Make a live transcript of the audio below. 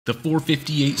The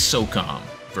 458 SOCOM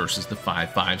versus the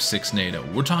 556 NATO.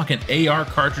 We're talking AR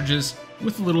cartridges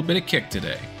with a little bit of kick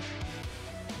today.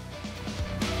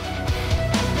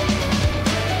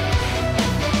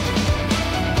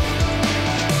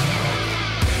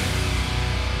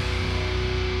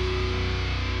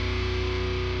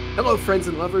 Hello, friends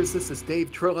and lovers. This is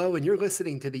Dave Trillo, and you're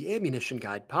listening to the Ammunition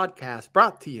Guide podcast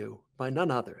brought to you by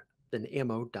none other than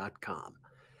ammo.com.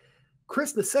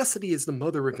 Chris, necessity is the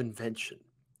mother of invention.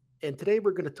 And today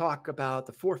we're going to talk about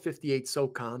the 458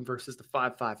 SOCOM versus the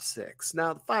 556.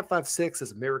 Now, the 556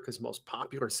 is America's most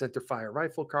popular centerfire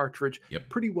rifle cartridge,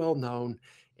 pretty well known,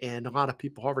 and a lot of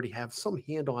people already have some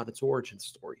handle on its origin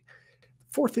story.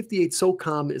 458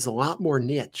 SOCOM is a lot more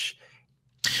niche.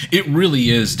 It really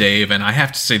is, Dave, and I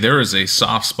have to say there is a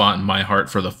soft spot in my heart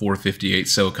for the 458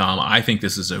 SOCOM. I think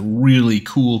this is a really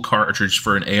cool cartridge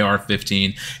for an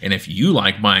AR-15, and if you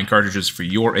like buying cartridges for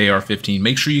your AR-15,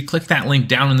 make sure you click that link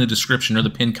down in the description or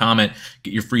the pinned comment.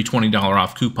 Get your free $20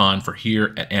 off coupon for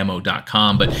here at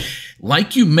ammo.com. But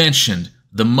like you mentioned,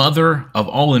 the mother of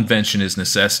all invention is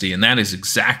necessity, and that is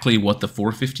exactly what the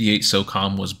 458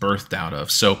 SOCOM was birthed out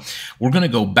of. So we're going to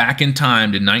go back in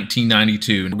time to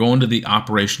 1992, and we're going to the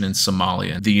operation in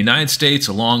Somalia. The United States,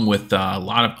 along with a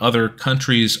lot of other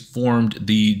countries, formed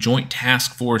the Joint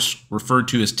Task Force, referred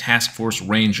to as Task Force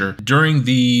Ranger. During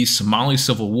the Somali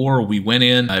Civil War, we went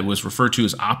in. It was referred to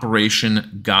as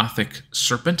Operation Gothic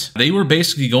Serpent. They were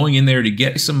basically going in there to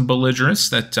get some belligerents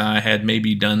that had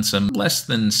maybe done some less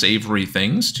than savory things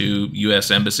to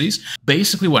U.S. embassies.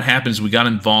 Basically what happened is we got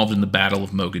involved in the Battle of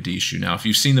Mogadishu. Now, if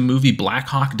you've seen the movie Black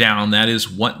Hawk Down, that is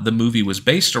what the movie was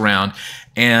based around,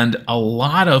 and a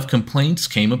lot of complaints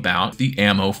came about the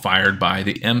ammo fired by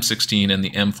the M16 and the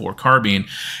M4 carbine,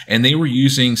 and they were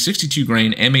using 62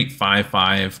 grain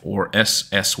M855 or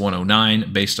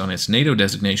SS109 based on its NATO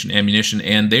designation ammunition,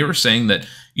 and they were saying that,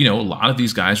 you know, a lot of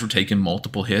these guys were taking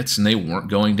multiple hits and they weren't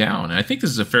going down. And I think this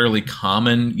is a fairly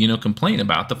common, complaint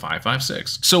about the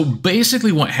 556. So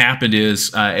basically what happened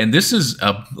is, and this is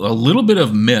a little bit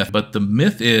of myth, but the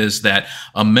myth is that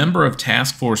a member of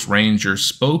Task Force Rangers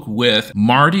spoke with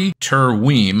Marty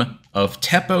Terweem of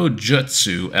Tepo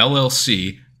Jutsu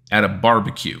LLC at a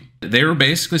barbecue. They were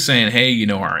basically saying, hey,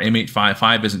 our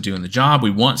M855 isn't doing the job.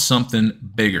 We want something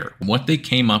bigger. What they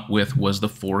came up with was the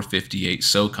 458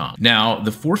 SOCOM. Now,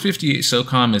 the 458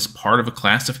 SOCOM is part of a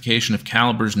classification of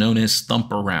calibers known as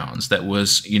thumper rounds. That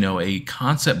was, a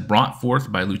concept brought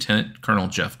forth by Lieutenant Colonel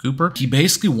Jeff Cooper. He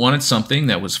basically wanted something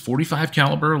that was 45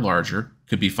 caliber or larger,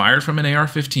 could be fired from an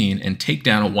AR-15, and take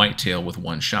down a whitetail with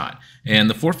one shot. And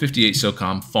the 458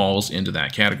 SOCOM falls into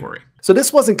that category. So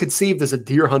this wasn't conceived as a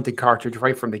deer hunting cartridge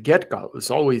right from the get-go. It was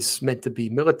always meant to be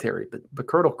military, but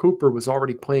Colonel Cooper was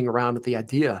already playing around with the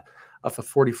idea of a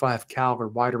 45 caliber,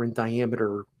 wider in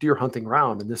diameter deer hunting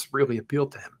round, and this really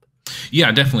appealed to him.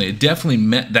 Yeah, definitely. It definitely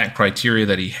met that criteria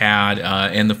that he had,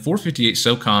 and the 458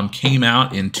 SOCOM came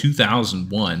out in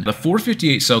 2001. The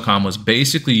 458 SOCOM was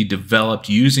basically developed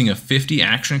using a 50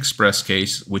 Action Express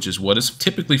case, which is what is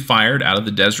typically fired out of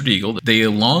the Desert Eagle. They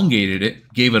elongated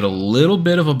it, gave it a little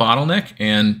bit of a bottleneck,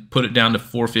 and put it down to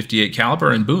 458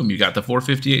 caliber, and boom, you got the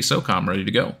 458 SOCOM ready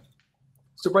to go.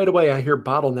 So right away, I hear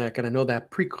bottleneck, and I know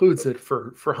that precludes it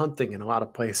for hunting in a lot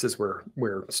of places where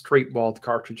straight-walled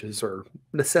cartridges are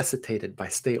necessitated by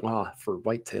state law for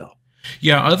whitetail.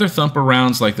 Yeah, other thumper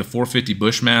rounds like the 450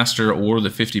 Bushmaster or the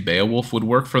 50 Beowulf would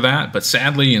work for that, but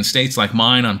sadly in states like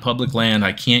mine on public land,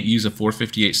 I can't use a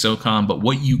 458 SOCOM, but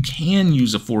what you can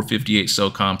use a 458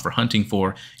 SOCOM for hunting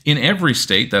for in every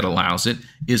state that allows it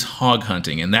is hog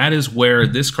hunting, and that is where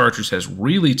this cartridge has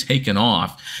really taken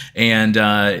off and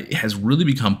has really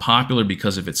become popular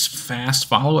because of its fast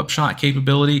follow-up shot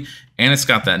capability, and it's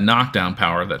got that knockdown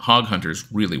power that hog hunters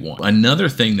really want. Another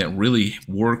thing that really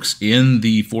works in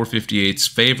the 458's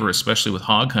favor, especially with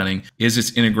hog hunting, is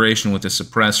its integration with the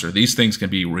suppressor. These things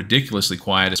can be ridiculously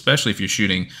quiet, especially if you're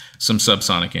shooting some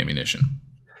subsonic ammunition.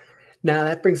 Now,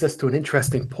 that brings us to an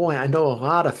interesting point. I know a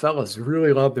lot of fellas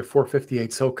really love their 458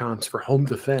 SOCOMs for home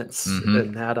defense,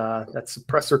 and that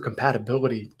suppressor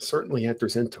compatibility certainly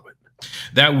enters into it.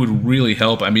 That would really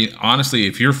help. I mean, honestly,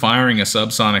 if you're firing a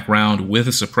subsonic round with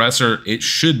a suppressor, it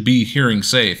should be hearing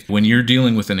safe. When you're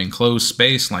dealing with an enclosed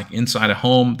space like inside a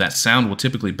home, that sound will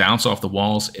typically bounce off the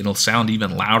walls. It'll sound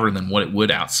even louder than what it would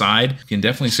outside. It can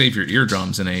definitely save your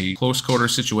eardrums in a close quarter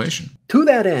situation. To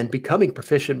that end, becoming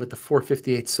proficient with the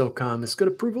 458 SOCOM is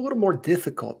going to prove a little more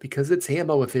difficult because its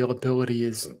ammo availability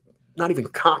is not even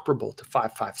comparable to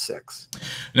 5.56.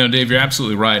 No, Dave, you're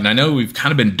absolutely right. And I know we've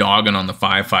kind of been dogging on the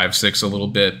 5.56 a little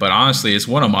bit, but honestly, it's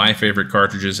one of my favorite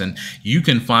cartridges, and you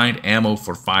can find ammo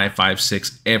for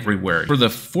 5.56 everywhere. For the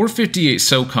 458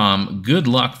 SOCOM, good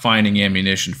luck finding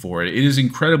ammunition for it. It is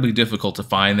incredibly difficult to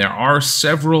find. There are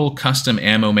several custom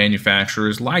ammo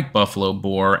manufacturers like Buffalo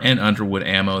Bore and Underwood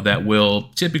Ammo that will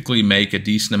typically make a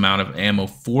decent amount of ammo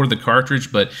for the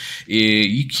cartridge, but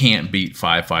you can't beat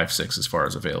 5.56 as far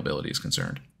as availability is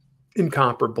concerned.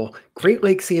 Incomparable. Great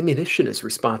Lakes Ammunition is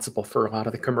responsible for a lot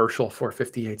of the commercial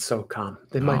 458 SOCOM.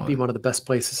 They might be one of the best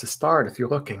places to start if you're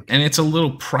looking. And it's a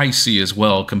little pricey as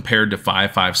well compared to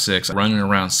 5.56, running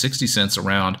around 60 cents a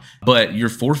round. But your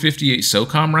 458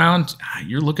 SOCOM round,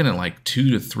 you're looking at like $2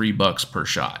 to $3 per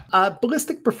shot.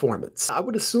 Ballistic performance. I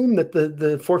would assume that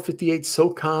the 458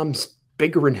 SOCOM's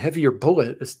bigger and heavier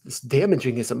bullet, as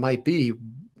damaging as it might be,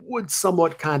 would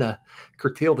somewhat kind of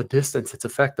curtail the distance it's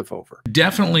effective over.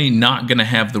 Definitely not going to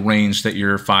have the range that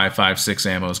your 5.56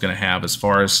 ammo is going to have as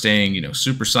far as staying,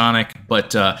 supersonic, but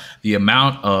the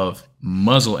amount of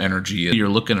muzzle energy, you're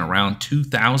looking around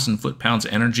 2,000 foot-pounds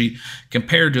of energy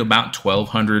compared to about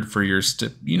 1,200 for your,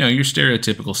 your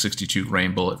stereotypical 62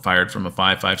 grain bullet fired from a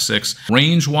 5.56.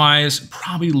 Range-wise,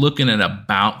 probably looking at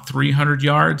about 300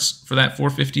 yards for that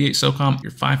 458 SOCOM.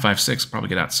 Your 5.56 probably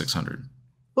get out 600.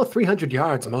 Well, 300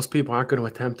 yards, most people aren't going to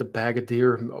attempt to bag a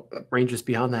deer ranges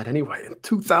beyond that anyway.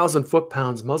 2,000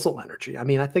 foot-pounds muzzle energy. I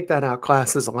mean, I think that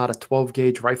outclasses a lot of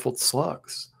 12-gauge rifled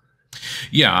slugs.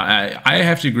 Yeah, I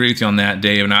have to agree with you on that,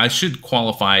 Dave. And I should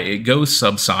qualify, it goes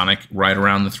subsonic right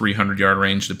around the 300-yard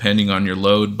range, depending on your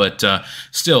load. But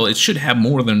still, it should have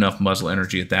more than enough muzzle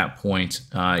energy at that point,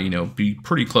 be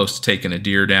pretty close to taking a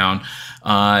deer down.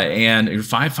 And your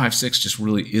 5.56 just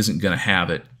really isn't going to have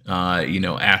it,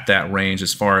 at that range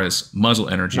as far as muzzle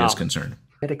energy is concerned.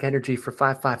 Kinetic energy for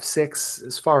 5.56,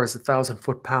 as far as 1,000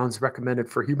 foot-pounds recommended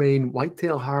for humane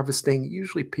whitetail harvesting,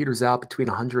 usually peters out between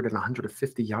 100 and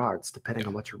 150 yards, depending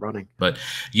on what you're running. But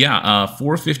yeah,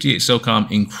 458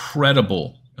 SOCOM,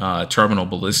 incredible terminal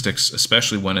ballistics,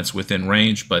 especially when it's within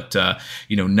range, but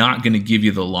not going to give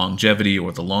you the longevity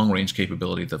or the long-range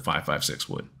capability that 5.56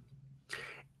 would.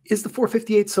 Is the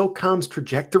 458 SOCOM's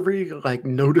trajectory like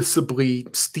noticeably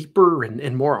steeper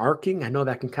and more arcing? I know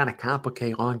that can kind of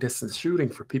complicate long distance shooting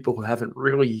for people who haven't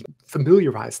really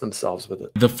familiarized themselves with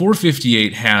it. The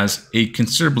 458 has a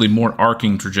considerably more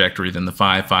arcing trajectory than the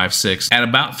 5.56. At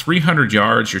about 300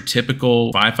 yards, your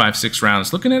typical 5.56 round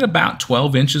is looking at about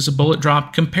 12 inches of bullet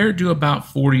drop compared to about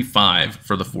 45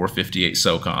 for the 458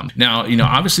 SOCOM. Now,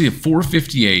 obviously a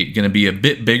 458 going to be a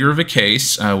bit bigger of a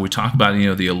case. We talk about,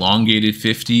 the elongated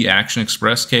 50 Action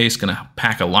Express case, going to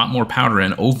pack a lot more powder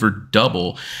in, over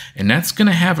double, and that's going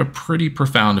to have a pretty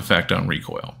profound effect on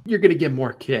recoil. You're going to get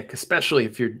more kick, especially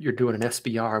if you're doing an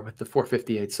SBR with the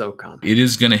 458 SOCOM. It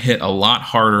is going to hit a lot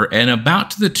harder, and about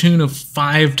to the tune of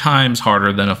 5 times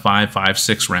harder than a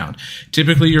 5.56 round.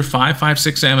 Typically, your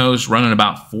 5.56 ammo is running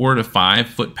about 4 to 5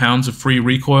 foot-pounds of free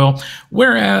recoil,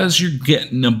 whereas you're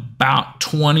getting about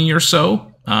 20 or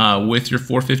so with your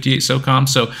 458 SOCOM.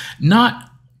 So not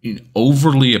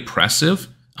overly oppressive,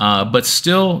 but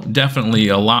still definitely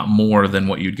a lot more than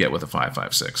what you'd get with a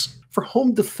 5.56. For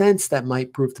home defense, that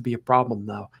might prove to be a problem,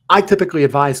 though. I typically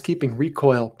advise keeping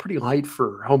recoil pretty light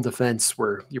for home defense,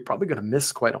 where you're probably going to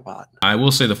miss quite a lot. I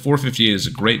will say the 458 is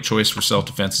a great choice for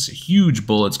self-defense. It's a huge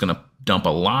bullet. It's going to dump a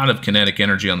lot of kinetic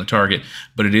energy on the target,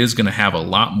 but it is going to have a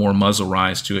lot more muzzle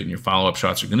rise to it, and your follow-up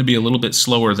shots are going to be a little bit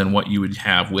slower than what you would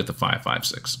have with a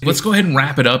 5.56. Let's go ahead and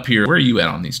wrap it up here. Where are you at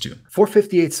on these two?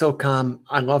 458 SOCOM,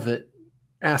 I love it.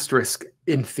 Asterisk,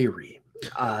 in theory.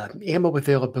 Ammo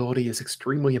availability is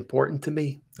extremely important to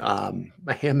me. A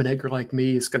ham and egger like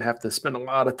me is going to have to spend a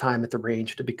lot of time at the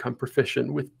range to become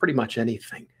proficient with pretty much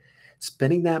anything.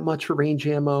 Spending that much for range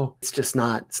ammo, it's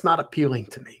not appealing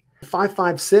to me.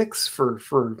 5.56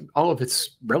 for all of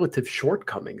its relative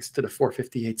shortcomings to the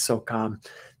 458 SOCOM,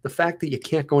 the fact that you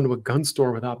can't go into a gun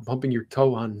store without bumping your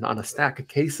toe on a stack of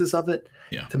cases of it,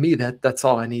 to me that's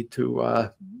all I need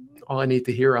to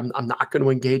hear. I'm not going to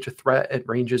engage a threat at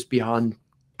ranges beyond,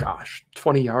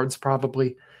 20 yards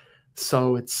probably.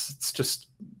 So it's just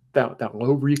that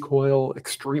low recoil,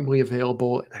 extremely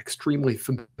available, extremely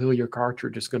familiar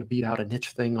cartridge is going to beat out a niche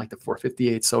thing like the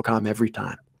 458 SOCOM every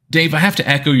time. Dave, I have to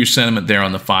echo your sentiment there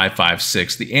on the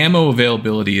 5.56. The ammo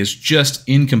availability is just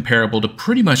incomparable to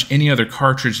pretty much any other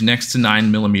cartridge next to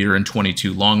 9mm and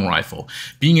 22 long rifle.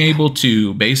 Being able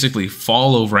to basically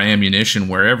fall over ammunition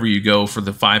wherever you go for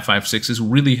the 5.56 is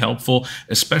really helpful,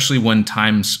 especially when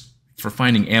times for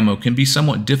finding ammo can be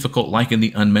somewhat difficult, like in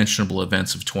the unmentionable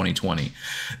events of 2020.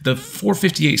 The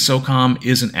 458 SOCOM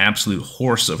is an absolute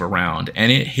horse of a round,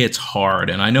 and it hits hard.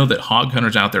 And I know that hog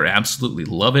hunters out there absolutely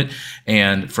love it,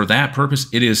 and for that purpose,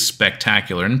 it is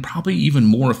spectacular and probably even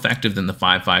more effective than the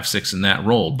 5.56 in that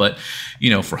role. But, you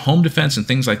know, for home defense and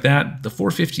things like that, the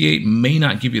 458 may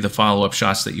not give you the follow-up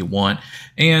shots that you want.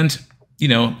 And you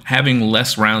know, having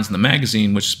less rounds in the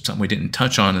magazine, which is something we didn't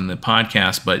touch on in the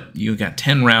podcast, but you got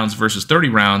 10 rounds versus 30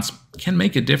 rounds can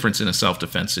make a difference in a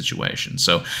self-defense situation.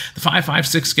 So the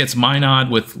 5.56 gets my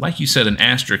nod with, like you said, an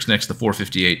asterisk next to the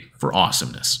 458 for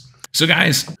awesomeness. So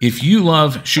guys, if you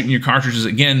love shooting your cartridges,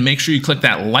 again, make sure you click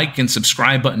that like and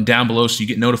subscribe button down below so you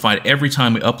get notified every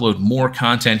time we upload more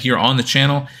content here on the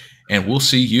channel, and we'll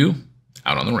see you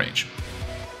out on the range.